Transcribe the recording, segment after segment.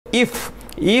if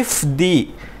the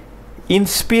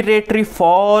inspiratory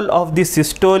fall of the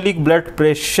systolic blood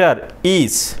pressure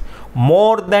is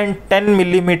more than 10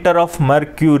 millimeter of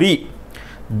mercury,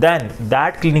 then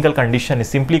that clinical condition is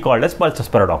simply called as pulsus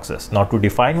paradoxus. Now, to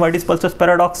define what is pulsus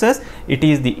paradoxus, it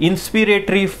is the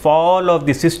inspiratory fall of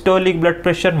the systolic blood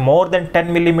pressure more than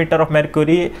 10 millimeter of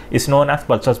mercury is known as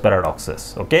pulsus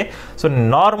paradoxus. Okay, so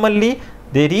normally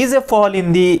there is a fall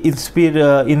in the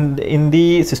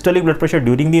systolic blood pressure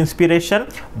during the inspiration,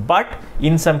 but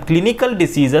in some clinical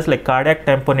diseases like cardiac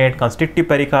tamponade, constrictive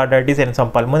pericarditis, and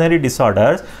some pulmonary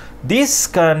disorders, this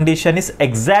condition is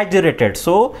exaggerated.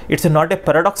 So it's not a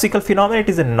paradoxical phenomenon, it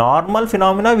is a normal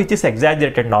phenomena which is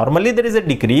exaggerated. Normally there is a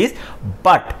decrease,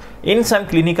 but in some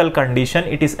clinical condition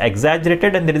it is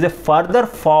exaggerated and there is a further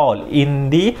fall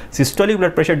in the systolic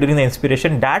blood pressure during the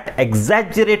inspiration. That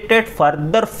exaggerated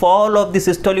further fall of the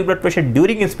systolic blood pressure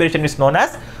during inspiration is known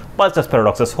as pulsus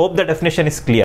paradoxus. Hope the definition is clear.